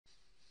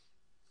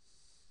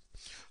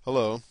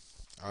Hello,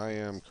 I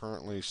am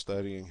currently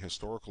studying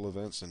historical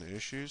events and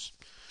issues,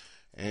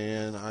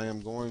 and I am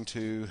going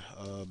to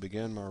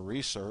begin my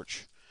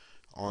research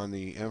on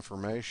the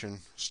information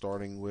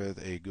starting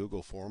with a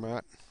Google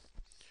format.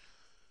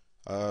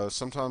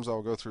 Sometimes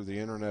I'll go through the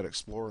Internet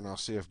Explorer and I'll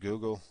see if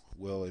Google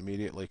will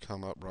immediately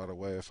come up right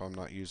away if I'm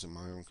not using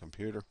my own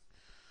computer.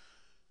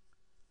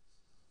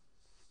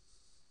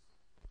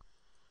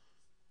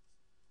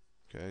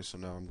 Okay, so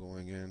now I'm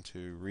going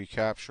into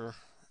reCAPTCHA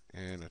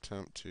and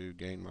attempt to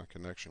gain my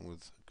connection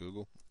with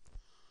Google.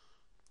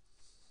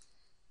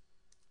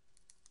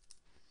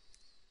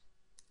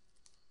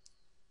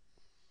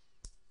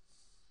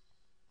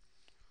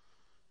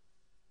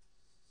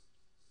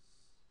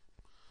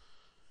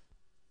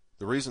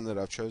 The reason that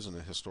I've chosen a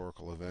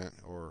historical event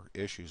or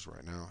issues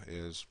right now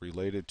is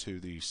related to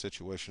the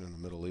situation in the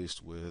Middle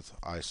East with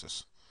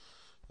ISIS.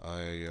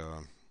 I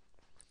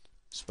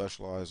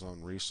specialize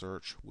on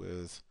research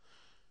with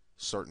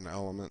certain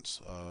elements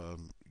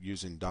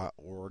using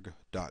 .org,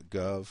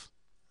 .gov,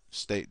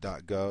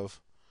 state.gov,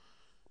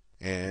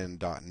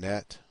 and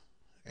 .net.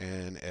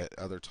 And at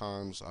other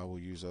times, I will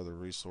use other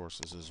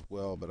resources as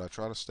well. But I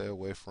try to stay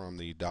away from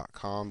the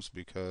 .coms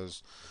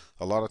because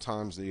a lot of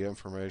times the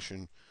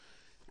information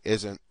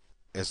isn't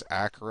as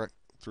accurate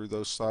through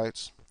those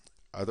sites.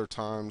 Other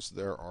times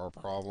there are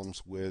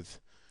problems with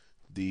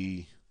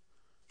the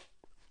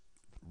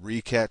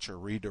recache or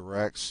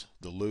redirects,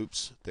 the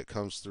loops that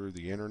comes through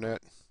the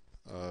internet,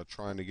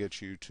 trying to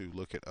get you to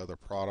look at other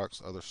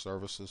products, other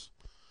services.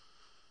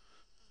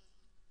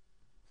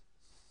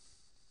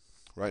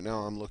 Right now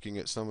I'm looking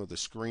at some of the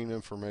screen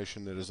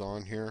information that is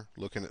on here,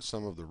 looking at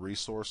some of the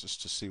resources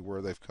to see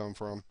where they've come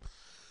from.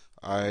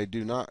 I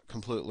do not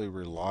completely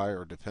rely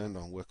or depend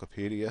on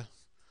Wikipedia.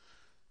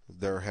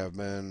 There have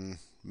been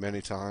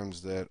many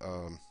times that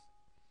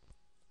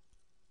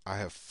I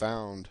have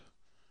found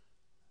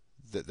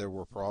that there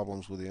were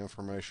problems with the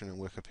information in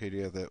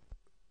Wikipedia that,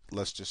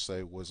 let's just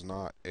say, was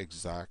not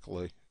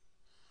exactly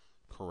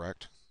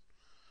correct.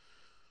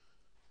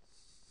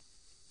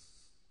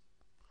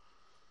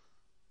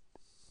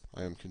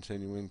 I am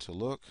continuing to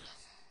look.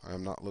 I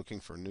am not looking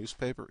for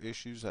newspaper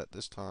issues at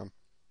this time.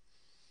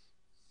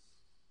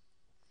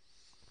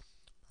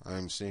 I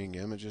am seeing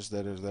images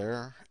that are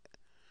there.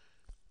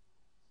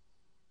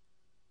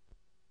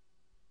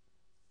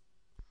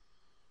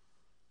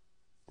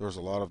 There's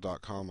a lot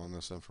of .com on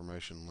this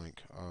information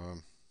link.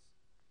 I'm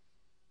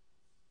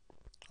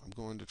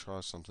going to try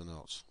something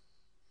else.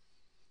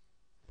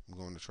 I'm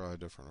going to try a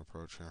different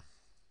approach here.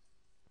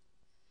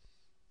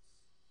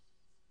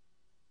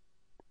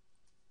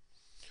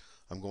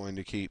 I'm going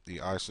to keep the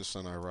ISIS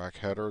and Iraq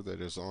header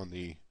that is on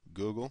the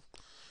Google,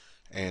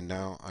 and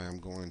now I am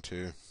going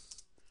to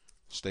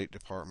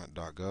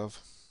statedepartment.gov.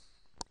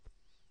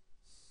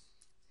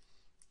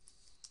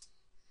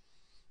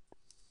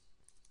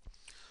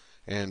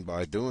 And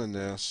by doing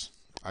this,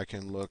 I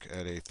can look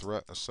at a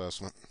threat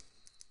assessment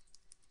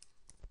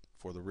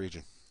for the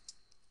region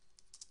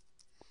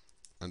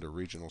under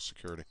regional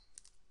security.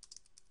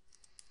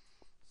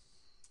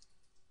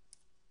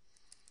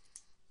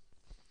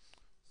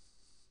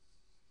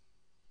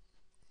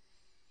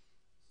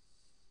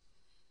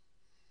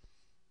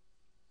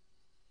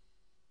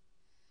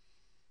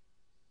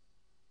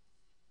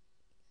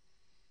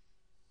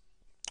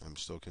 I'm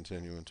still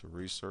continuing to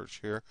research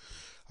here.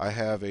 I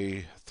have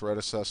a threat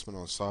assessment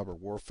on cyber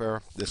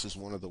warfare. This is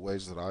one of the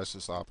ways that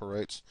ISIS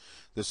operates.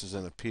 This is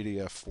in a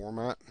PDF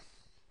format.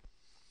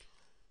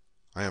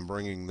 I am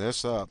bringing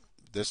this up.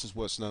 This is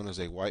what's known as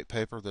a white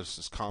paper. This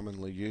is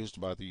commonly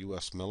used by the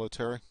U.S.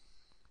 military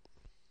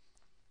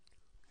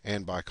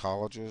and by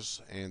colleges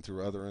and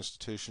through other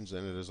institutions,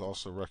 and it is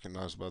also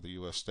recognized by the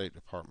U.S. State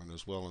Department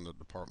as well, and the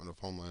Department of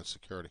Homeland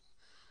Security.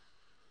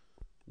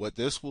 What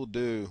this will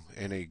do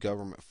in a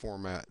government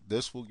format,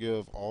 this will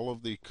give all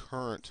of the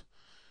current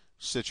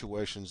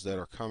situations that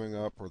are coming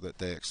up or that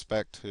they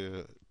expect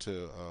to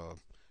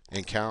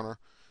encounter,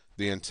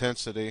 the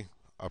intensity,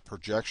 a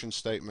projection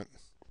statement,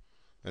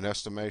 an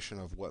estimation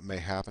of what may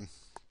happen.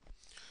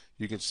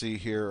 You can see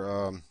here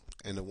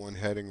in the one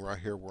heading right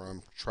here where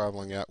I'm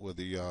traveling at with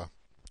the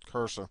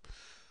cursor,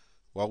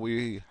 while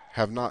we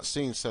have not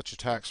seen such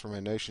attacks from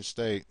a nation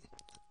state,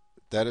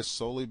 that is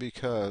solely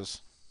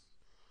because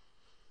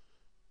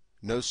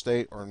no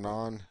state or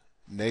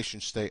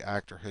non-nation state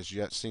actor has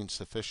yet seen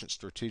sufficient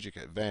strategic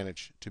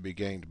advantage to be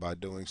gained by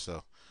doing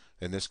so,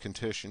 and this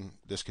condition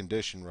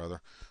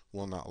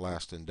will not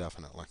last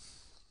indefinitely.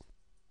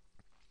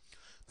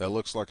 That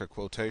looks like a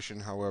quotation,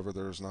 however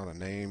there is not a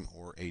name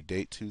or a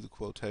date to the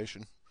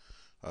quotation.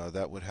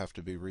 That would have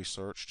to be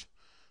researched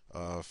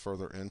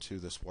further into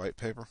this white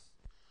paper.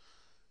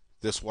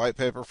 This white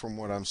paper, from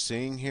what I'm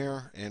seeing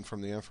here and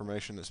from the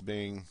information that's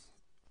being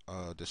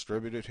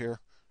distributed here,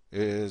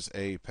 is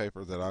a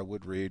paper that I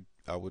would read,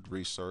 I would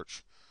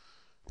research,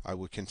 I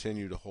would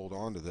continue to hold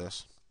on to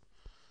this.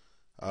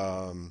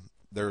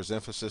 There's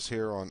emphasis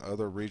here on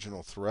other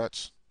regional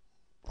threats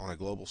on a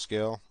global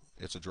scale.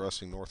 It's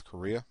addressing North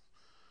Korea.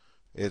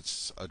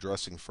 It's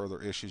addressing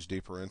further issues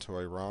deeper into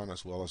Iran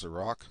as well as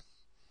Iraq.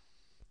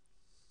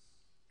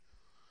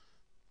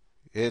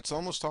 It's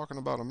almost talking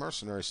about a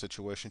mercenary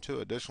situation too.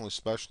 Additionally,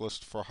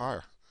 specialists for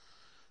hire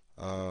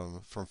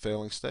from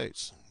failing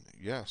states.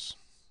 Yes,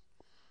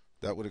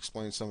 that would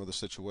explain some of the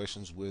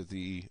situations with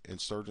the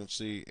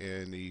insurgency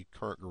and the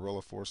current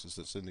guerrilla forces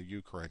that's in the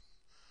Ukraine.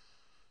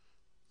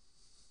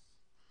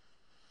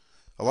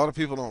 A lot of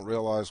people don't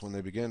realize when they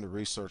begin to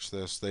research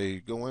this, they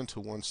go into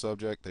one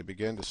subject, they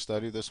begin to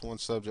study this one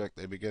subject,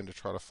 they begin to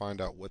try to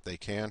find out what they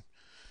can.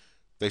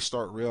 They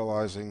start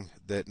realizing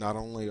that not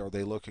only are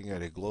they looking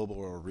at a global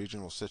or a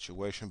regional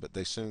situation, but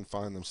they soon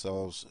find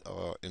themselves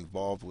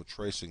involved with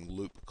tracing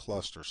loop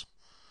clusters.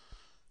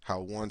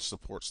 How one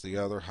supports the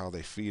other, how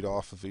they feed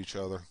off of each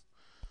other,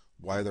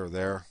 why they're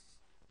there.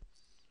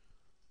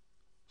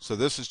 So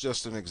this is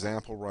just an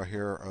example right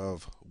here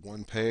of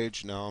one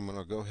page. Now I'm going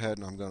to go ahead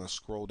and I'm going to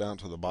scroll down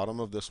to the bottom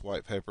of this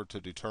white paper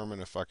to determine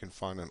if I can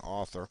find an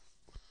author.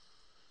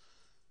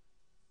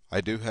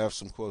 I do have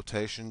some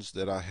quotations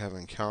that I have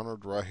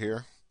encountered right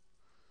here,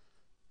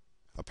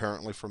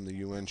 apparently from the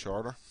UN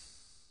Charter.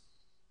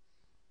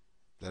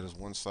 That is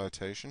one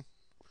citation.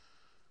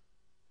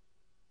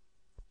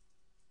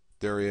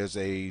 There is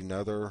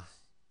another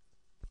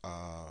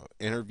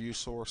interview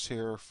source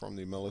here from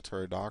the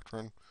military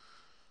doctrine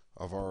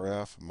of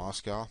RF,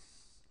 Moscow,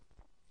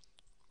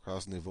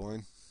 Krasny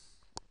Voin.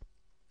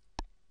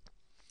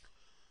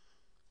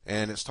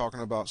 And it's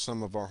talking about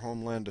some of our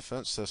homeland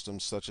defense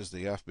systems, such as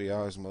the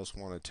FBI's most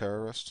wanted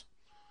terrorist.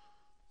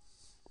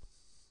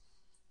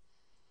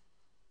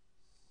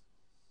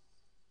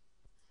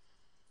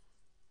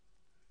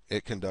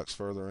 It conducts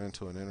further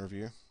into an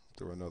interview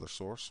through another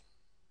source.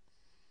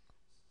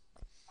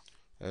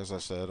 As I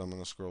said, I'm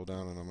going to scroll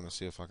down and I'm going to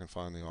see if I can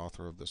find the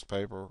author of this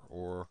paper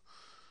or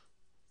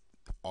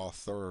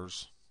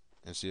authors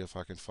and see if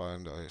I can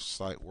find a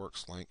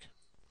CiteWorks link.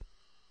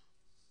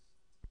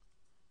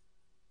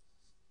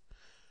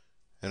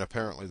 And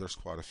apparently there's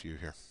quite a few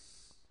here.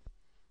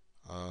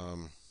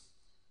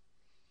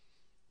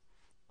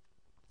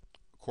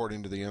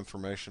 According to the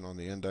information on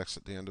the index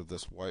at the end of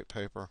this white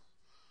paper,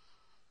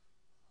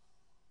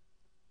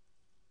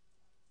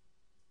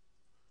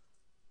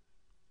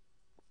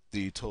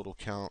 the total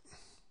count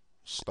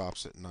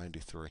stops at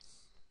 93.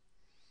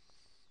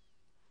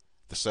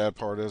 The sad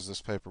part is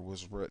this paper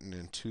was written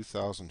in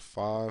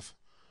 2005,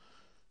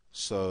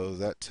 so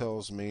that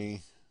tells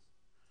me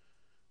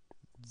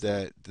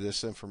that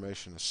this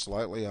information is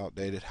slightly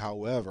outdated.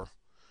 However,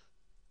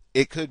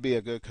 it could be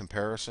a good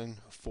comparison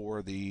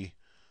for the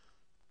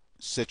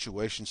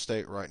situation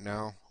state right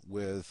now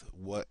with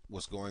what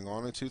was going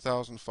on in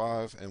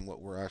 2005 and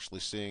what we're actually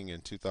seeing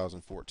in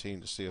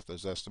 2014 to see if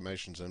those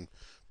estimations and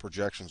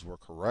projections were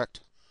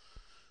correct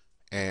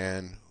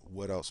and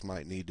what else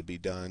might need to be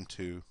done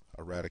to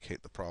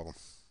eradicate the problem.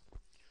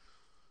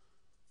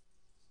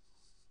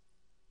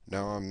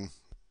 Now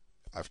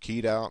I've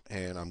keyed out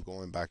and I'm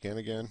going back in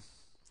again.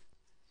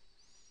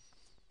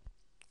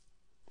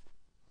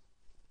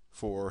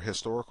 For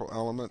historical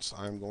elements,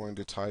 I'm going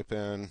to type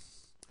in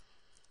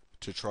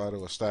to try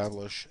to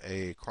establish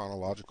a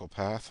chronological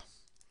path.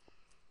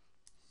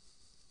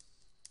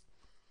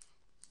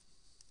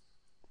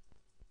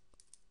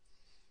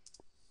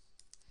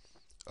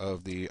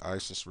 Of the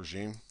ISIS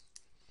regime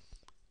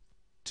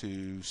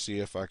to see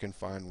if I can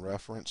find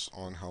reference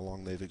on how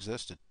long they've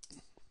existed.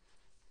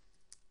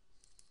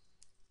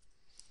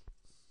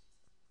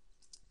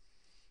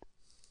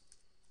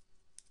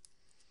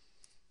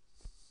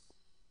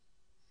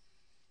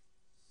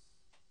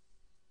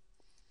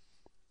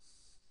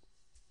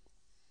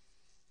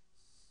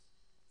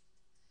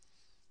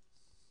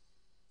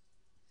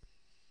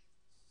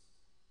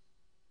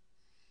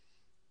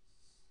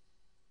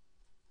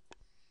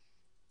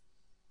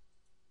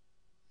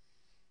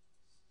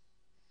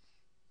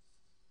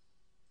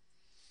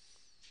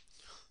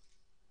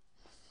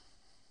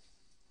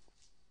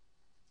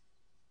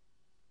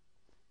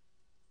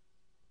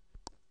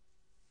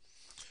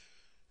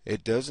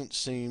 It doesn't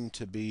seem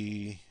to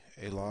be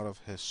a lot of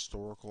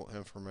historical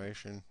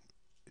information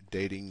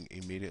dating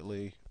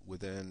immediately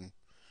within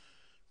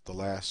the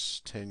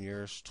last 10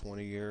 years,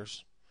 20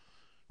 years.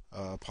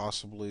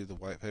 Possibly the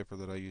white paper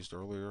that I used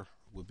earlier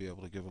would be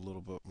able to give a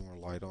little bit more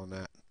light on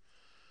that.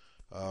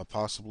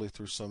 Possibly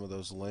through some of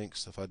those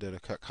links, if I did a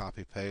cut,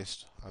 copy,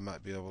 paste, I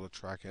might be able to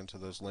track into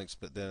those links,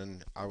 but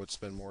then I would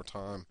spend more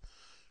time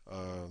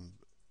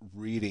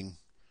reading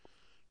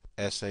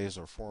essays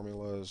or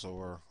formulas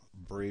or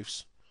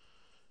briefs.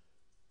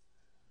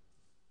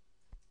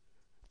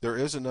 There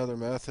is another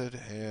method,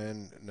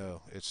 and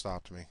no, it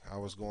stopped me. I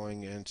was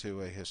going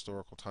into a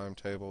historical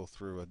timetable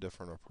through a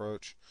different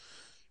approach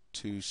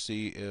to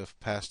see if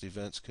past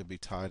events could be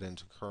tied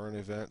into current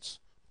events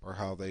or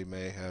how they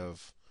may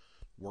have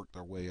worked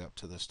their way up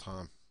to this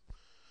time.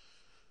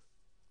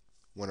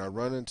 When I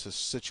run into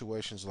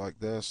situations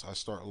like this, I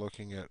start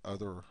looking at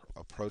other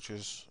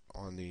approaches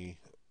on the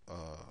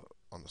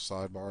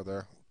sidebar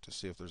there to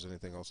see if there's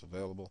anything else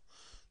available.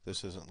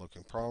 This isn't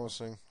looking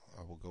promising.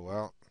 I will go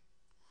out.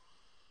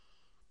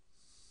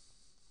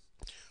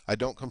 I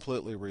don't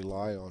completely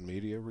rely on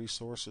media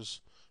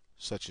resources,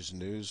 such as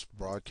news,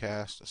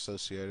 broadcast,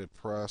 Associated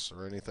Press,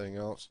 or anything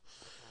else.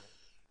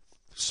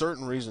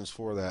 Certain reasons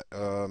for that.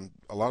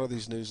 A lot of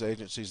these news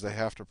agencies, they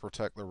have to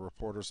protect their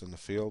reporters in the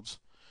fields.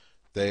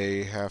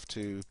 They have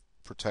to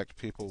protect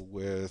people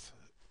with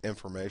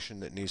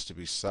information that needs to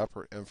be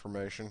separate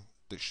information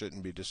that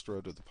shouldn't be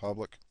destroyed to the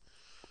public.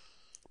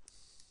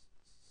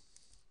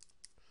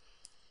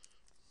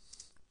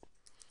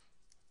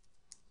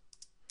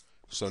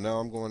 So now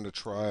I'm going to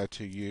try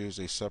to use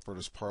a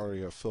separatist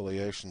party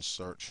affiliation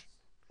search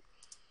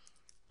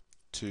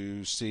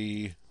to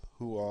see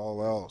who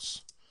all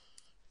else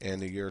in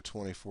the year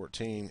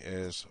 2014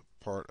 is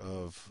part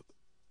of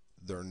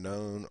their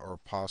known or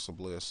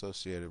possibly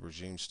associated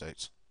regime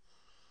states.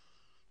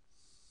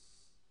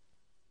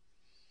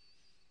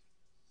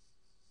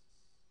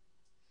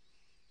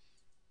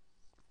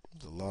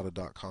 There's a lot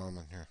of .com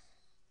in here.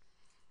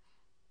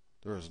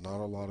 There is not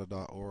a lot of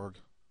 .org.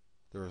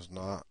 There is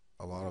not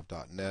a lot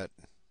of .net.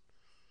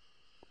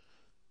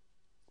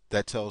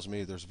 That tells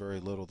me there's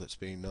very little that's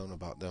being known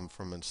about them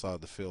from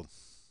inside the field.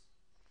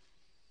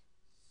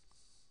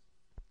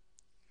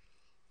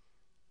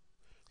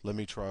 Let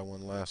me try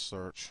one last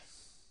search.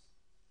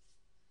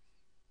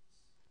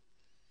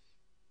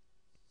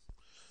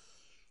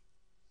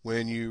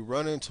 When you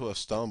run into a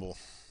stumble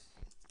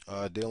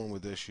dealing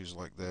with issues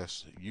like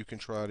this, you can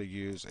try to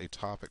use a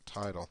topic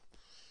title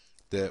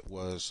that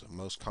was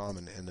most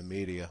common in the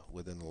media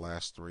within the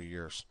last 3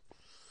 years.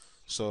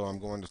 So I'm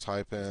going to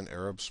type in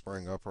Arab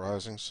Spring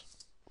uprisings,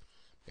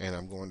 and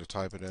I'm going to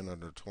type it in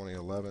under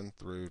 2011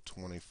 through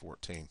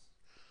 2014.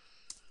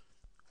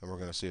 And we're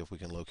going to see if we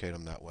can locate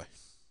them that way.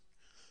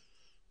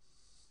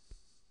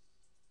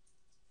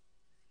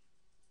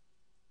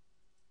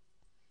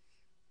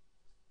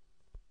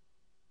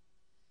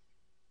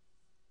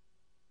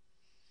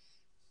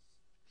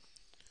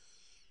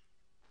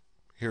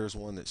 Here's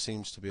one that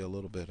seems to be a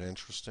little bit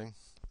interesting.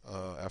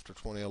 After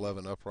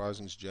 2011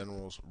 uprisings,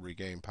 generals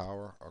regain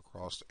power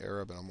across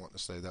Arab, and I'm wanting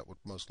to say that would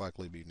most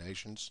likely be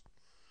nations.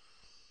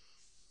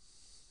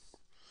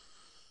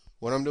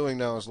 What I'm doing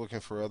now is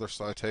looking for other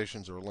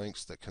citations or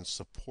links that can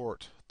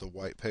support the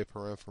white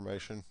paper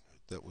information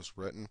that was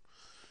written.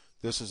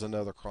 This is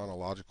another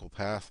chronological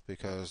path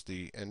because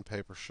the end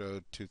paper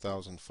showed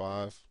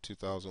 2005,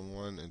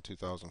 2001, and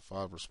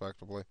 2005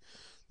 respectively.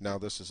 Now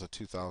this is a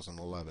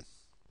 2011.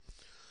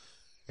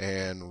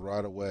 And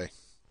right away,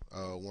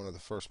 one of the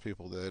first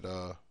people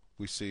that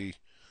we see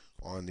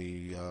on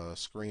the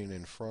screen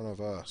in front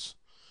of us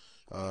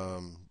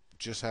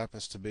just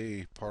happens to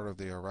be part of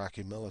the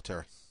Iraqi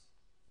military.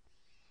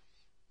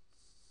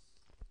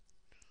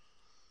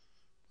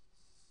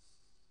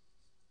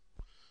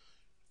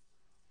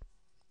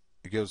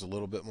 It gives a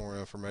little bit more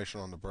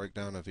information on the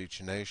breakdown of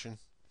each nation.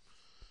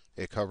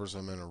 It covers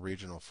them in a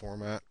regional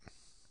format.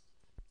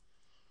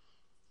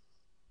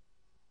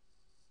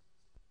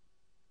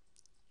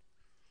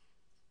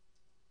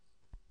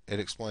 It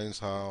explains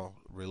how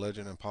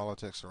religion and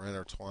politics are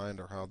intertwined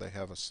or how they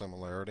have a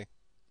similarity.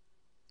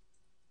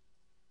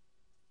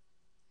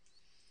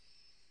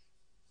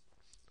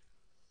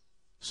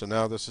 So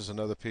now this is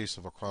another piece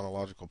of a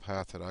chronological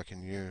path that I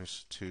can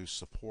use to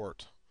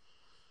support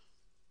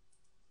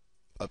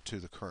up to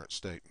the current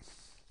state.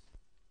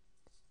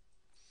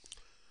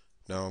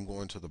 Now I'm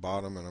going to the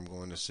bottom and I'm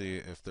going to see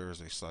if there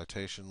is a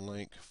citation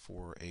link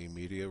for a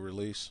media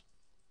release.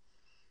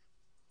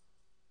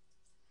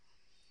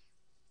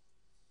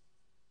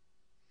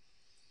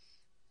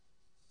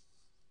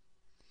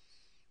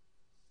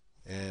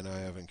 And I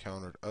have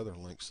encountered other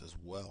links as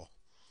well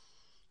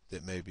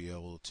that may be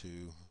able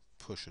to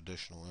push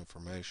additional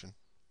information.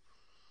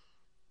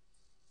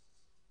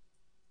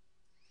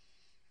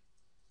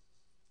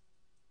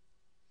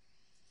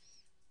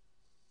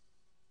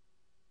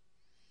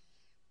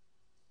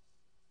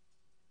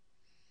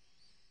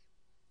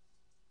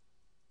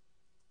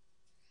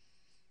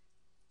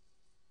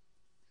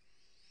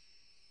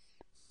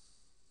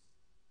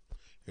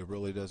 It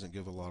really doesn't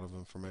give a lot of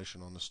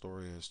information on the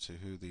story as to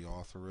who the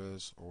author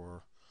is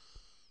or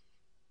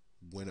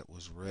when it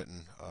was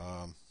written.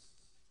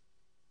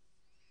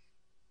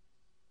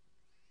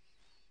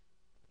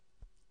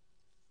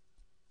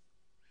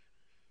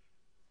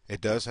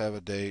 It does have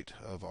a date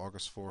of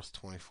August 4th,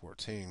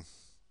 2014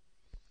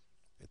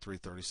 at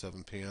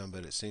 3:37 p.m.,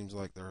 but it seems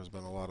like there has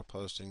been a lot of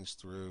postings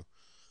through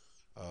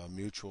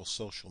mutual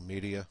social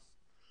media,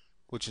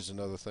 which is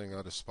another thing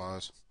I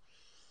despise,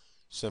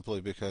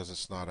 simply because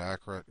it's not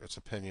accurate, it's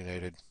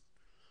opinionated.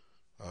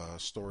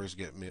 Stories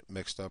get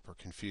mixed up or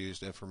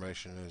confused,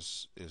 information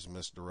is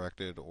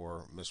misdirected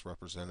or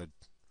misrepresented.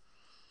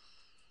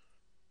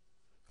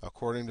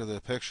 According to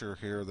the picture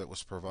here that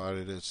was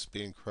provided, it's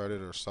being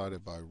credited or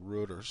cited by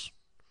Reuters.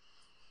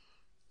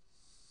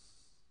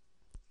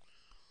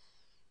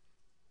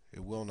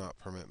 It will not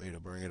permit me to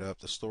bring it up.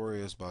 The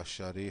story is by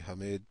Shadi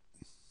Hamid,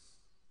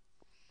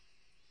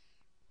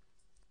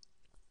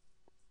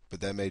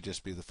 but that may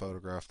just be the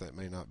photograph. That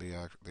may not be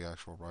the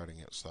actual writing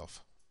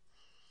itself.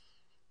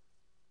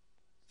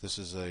 This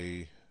is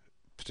a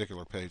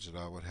particular page that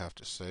I would have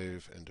to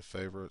save into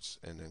favorites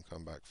and then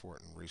come back for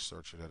it and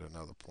research it at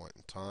another point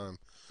in time.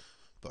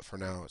 But for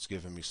now, it's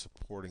giving me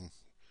supporting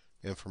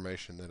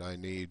information that I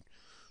need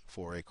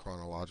for a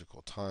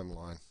chronological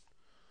timeline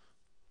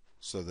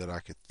so that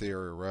I could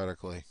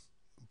theoretically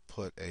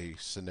put a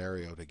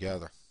scenario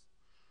together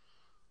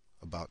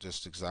about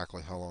just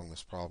exactly how long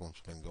this problem's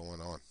been going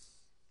on,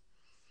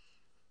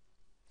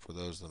 for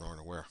those that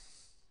aren't aware.